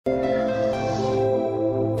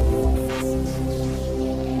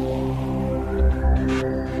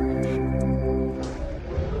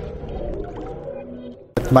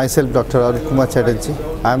Myself, Dr.Arup Kumar Chatterjee.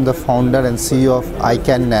 I am the founder and CEO of I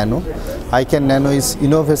Can Nano. I Can Nano is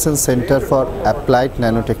Innovation Center for Applied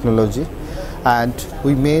Nanotechnology, and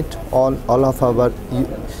we made all of our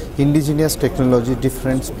indigenous technology,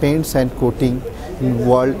 different paints and coating in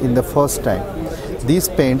world in the first time. These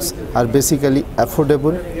paints are basically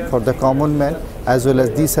affordable for the common man, as well as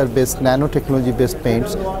these are nanotechnology based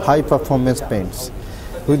paints, high performance paints.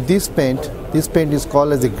 With this paint is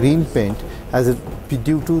called as a green paint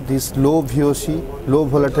due to this low VOC, low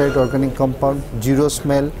volatile organic compound, zero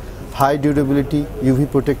smell, high durability, UV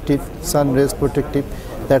protective, sun rays protective.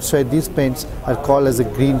 That's why these paints are called as a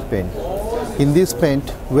green paint. In this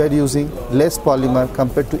paint, we are using less polymer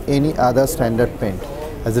compared to any other standard paint.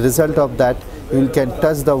 As a result of that, you can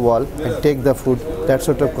touch the wall and take the food. That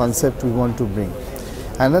sort of concept we want to bring.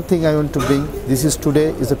 Another thing I want to bring, today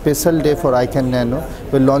is a special day for I Can Nano.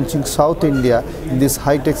 We're launching South India in this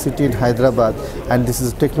high-tech city in Hyderabad, and this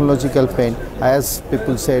is technological paint. As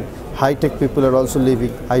people said, high-tech people are also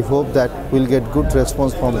living. I hope that we'll get good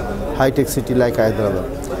response from high-tech city like Hyderabad.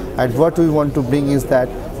 And what we want to bring is that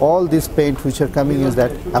all these paint which are coming is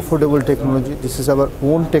that affordable technology. This is our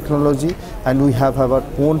own technology, and we have our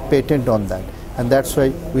own patent on that. And that's why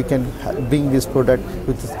we can bring this product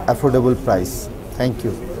with affordable price. Thank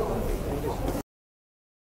you.